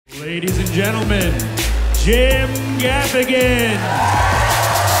Ladies and gentlemen, Jim Gaffigan.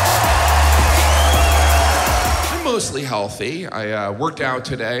 I'm mostly healthy. I worked out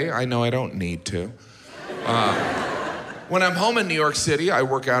today. I know I don't need to. When I'm home in New York City, I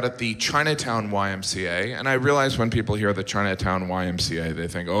work out at the Chinatown YMCA, and I realize when people hear the Chinatown YMCA, they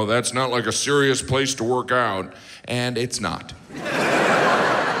think, oh, that's not like a serious place to work out, and it's not.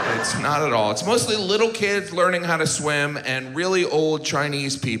 It's not at all. It's mostly little kids learning how to swim and really old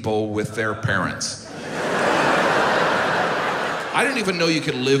Chinese people with their parents. I didn't even know you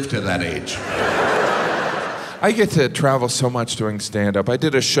could live to that age. I get to travel so much doing stand-up. I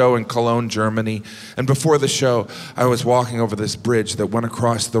did a show in Cologne, Germany, and before the show, I was walking over this bridge that went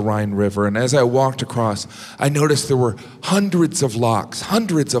across the Rhine River, and as I walked across, I noticed there were hundreds of locks on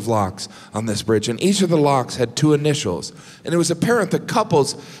this bridge, and each of the locks had two initials, and it was apparent that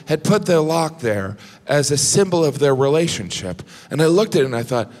couples had put their lock there as a symbol of their relationship, and I looked at it and I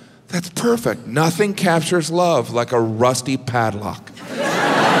thought, that's perfect. Nothing captures love like a rusty padlock.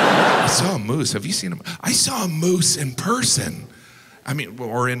 I saw a moose. Have you seen him? I saw a moose in person.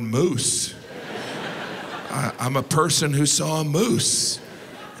 Or in moose. I'm a person who saw a moose.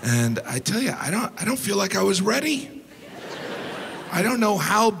 And I tell you, I don't feel like I was ready. I don't know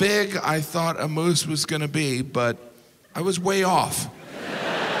how big I thought a moose was gonna be, but I was way off.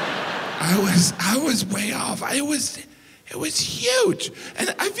 I was way off. It was huge.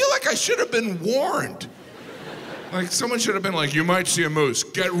 And I feel like I should have been warned. Like, someone should have been like, you might see a moose,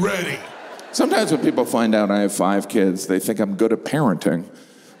 get ready. Sometimes when people find out I have 5 kids, they think I'm good at parenting,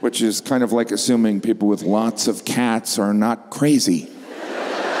 which is kind of like assuming people with lots of cats are not crazy.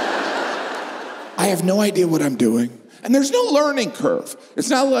 I have no idea what I'm doing, and there's no learning curve. It's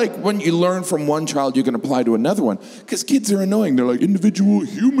not like when you learn from one child, you can apply to another one, because kids are annoying. They're like individual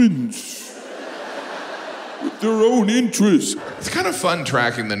humans. With their own interests. It's kind of fun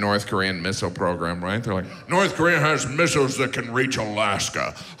tracking the North Korean missile program, right? They're like, North Korea has missiles that can reach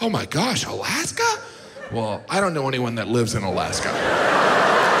Alaska. Oh my gosh, Alaska? Well, I don't know anyone that lives in Alaska.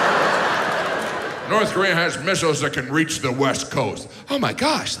 North Korea has missiles that can reach the West Coast. Oh my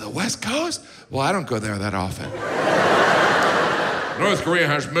gosh, the West Coast? Well, I don't go there that often. North Korea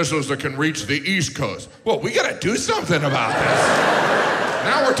has missiles that can reach the East Coast. Well, we gotta do something about this.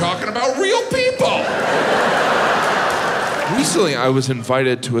 Now we're talking about real people. Recently, I was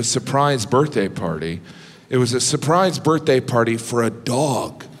invited to a surprise birthday party. It was a surprise birthday party for a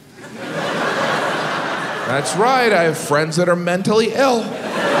dog. That's right, I have friends that are mentally ill.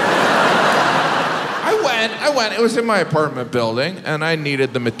 I went. It was in my apartment building, and I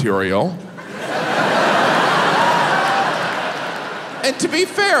needed the material. And to be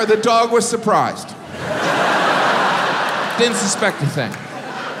fair, the dog was surprised. Didn't suspect a thing.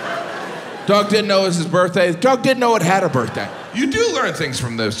 Dog didn't know it was his birthday. The dog didn't know it had a birthday. You do learn things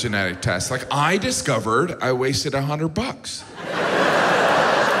from those genetic tests. Like, I discovered I wasted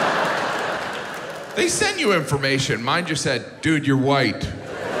 $100. They send you information. Mine just said, dude, you're white.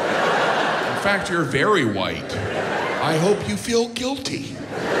 In fact, you're very white. I hope you feel guilty.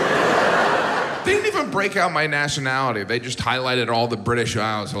 They didn't even break out my nationality. They just highlighted all the British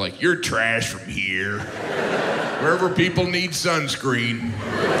Isles. They're like, you're trash from here. Wherever people need sunscreen.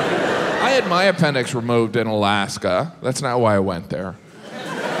 I had my appendix removed in Alaska. That's not why I went there.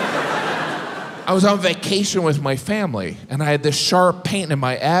 I was on vacation with my family, and I had this sharp pain in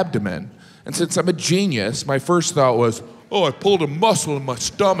my abdomen. And since I'm a genius, my first thought was, oh, I pulled a muscle in my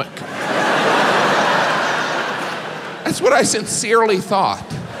stomach. That's what I sincerely thought.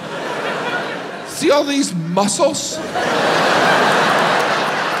 See all these muscles? I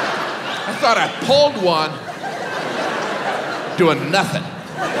thought I pulled one, doing nothing.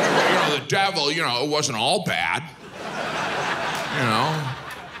 The devil, it wasn't all bad.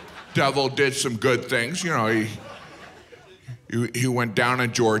 Devil did some good things. He went down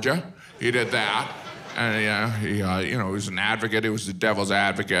in Georgia. He did that. And he was an advocate. He was the devil's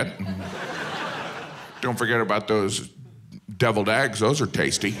advocate. Don't forget about those deviled eggs. Those are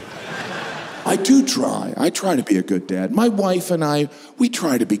tasty. I do try. I try to be a good dad. My wife and I, we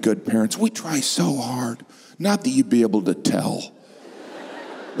try to be good parents. We try so hard. Not that you'd be able to tell.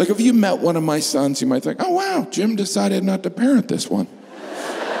 Like, if you met one of my sons, you might think, oh, wow, Jim decided not to parent this one.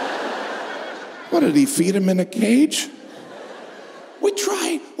 What, did he feed him in a cage? We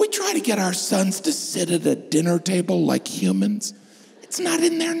try to get our sons to sit at a dinner table like humans. It's not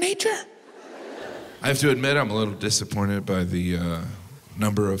in their nature. I have to admit, I'm a little disappointed by the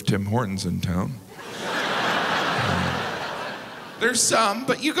number of Tim Hortons in town. There's some,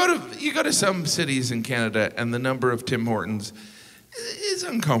 but you go to some cities in Canada, and the number of Tim Hortons is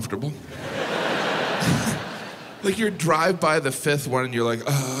uncomfortable. Like you drive by the fifth one and you're like,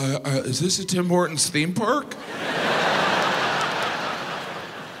 is this a Tim Hortons theme park?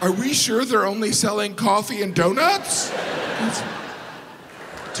 Are we sure they're only selling coffee and donuts?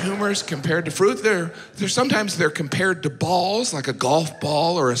 Tumors compared to fruit, sometimes they're compared to balls, like a golf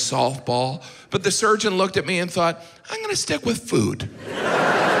ball or a softball. But the surgeon looked at me and thought, I'm gonna stick with food.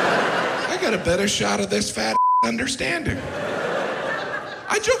 I got a better shot of this fat understanding.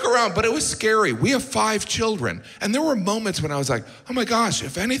 I joke around, but it was scary. We have 5 children, and there were moments when I was like, oh my gosh,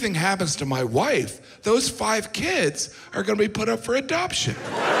 if anything happens to my wife, those 5 kids are gonna be put up for adoption.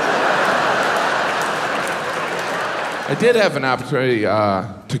 I did have an opportunity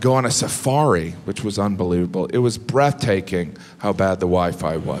to go on a safari, which was unbelievable. It was breathtaking how bad the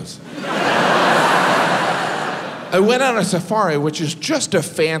Wi-Fi was. I went on a safari, which is just a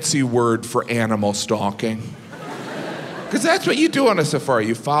fancy word for animal stalking. Because that's what you do on a safari.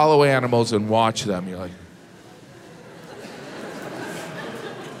 You follow animals and watch them. You're like...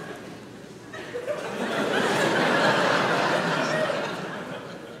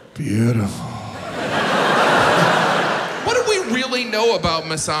 Beautiful. What do we really know about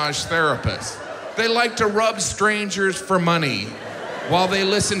massage therapists? They like to rub strangers for money while they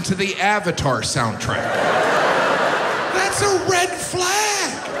listen to the Avatar soundtrack. That's a red flag.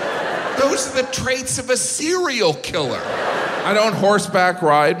 Those are the traits of a serial killer. I don't horseback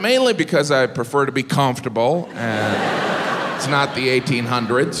ride, mainly because I prefer to be comfortable, and it's not the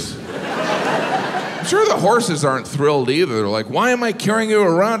 1800s. I'm sure the horses aren't thrilled either. They're like, why am I carrying you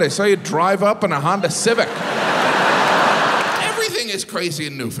around? I saw you drive up in a Honda Civic. Everything is crazy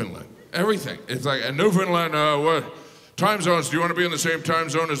in Newfoundland. Everything. It's like, in Newfoundland, what time zones? Do you want to be in the same time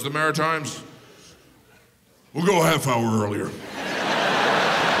zone as the Maritimes? We'll go a half hour earlier.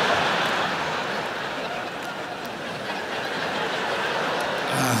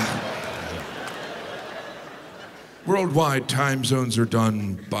 Worldwide time zones are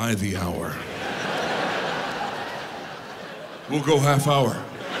done by the hour. We'll go half hour.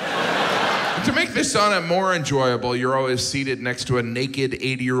 To make this sauna more enjoyable, you're always seated next to a naked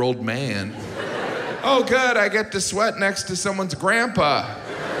 80-year-old man. Oh, good, I get to sweat next to someone's grandpa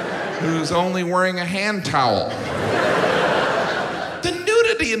who's only wearing a hand towel. The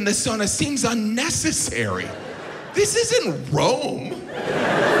nudity in the sauna seems unnecessary. This isn't Rome.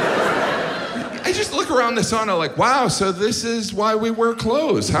 I just look around the sauna like, wow, so this is why we wear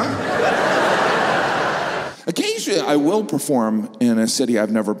clothes, huh? Occasionally, I will perform in a city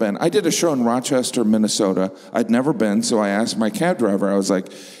I've never been. I did a show in Rochester, Minnesota. I'd never been, so I asked my cab driver, I was like,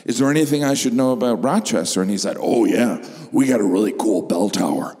 is there anything I should know about Rochester? And he said, oh yeah, we got a really cool bell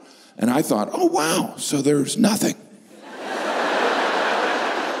tower. And I thought, oh wow, so there's nothing.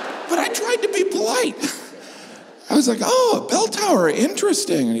 But I tried to be polite. I was like, oh, a bell tower,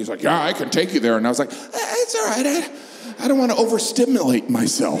 interesting. And he's like, yeah, I can take you there. And I was like, it's all right, I don't want to overstimulate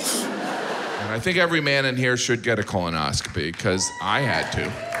myself. And I think every man in here should get a colonoscopy, because I had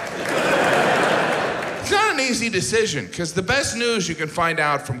to. It's not an easy decision, because the best news you can find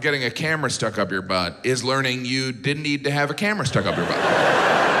out from getting a camera stuck up your butt is learning you didn't need to have a camera stuck up your butt.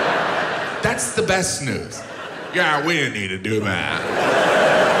 That's the best news. Yeah, we didn't need to do that.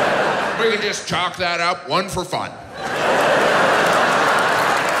 We can just chalk that up, one for fun.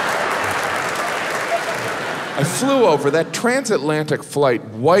 I flew over. That transatlantic flight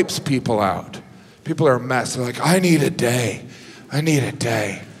wipes people out. People are a mess. They're like, I need a day. I need a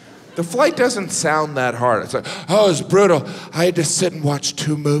day. The flight doesn't sound that hard. It's like, oh, it's brutal. I had to sit and watch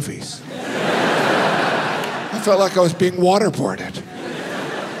 2 movies. I felt like I was being waterboarded.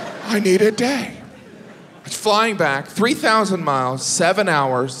 I need a day. It's flying back, 3,000 miles, 7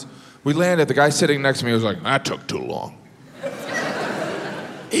 hours. We landed. The guy sitting next to me was like, that took too long.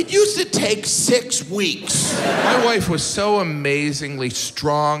 It used to take 6 weeks. My wife was so amazingly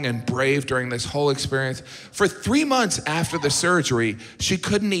strong and brave during this whole experience. For 3 months after the surgery, she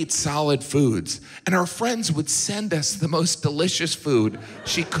couldn't eat solid foods. And our friends would send us the most delicious food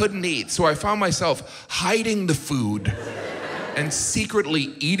she couldn't eat. So I found myself hiding the food and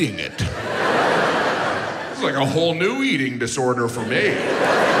secretly eating it. It's like a whole new eating disorder for me.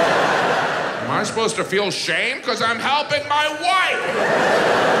 Am I supposed to feel shame because I'm helping my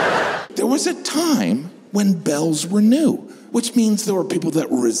wife? There was a time when bells were new, which means there were people that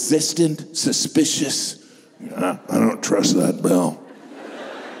were resistant, suspicious. I don't trust that bell.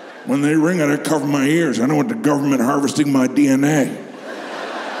 When they ring, I gotta cover my ears. I don't want the government harvesting my DNA.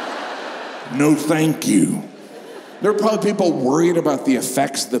 No, thank you. There are probably people worried about the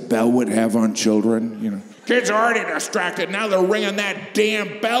effects the bell would have on children, you know. Kids are already distracted. Now they're ringing that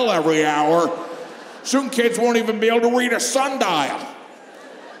damn bell every hour. Soon kids won't even be able to read a sundial.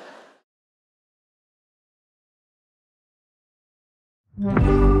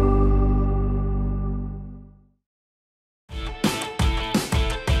 you.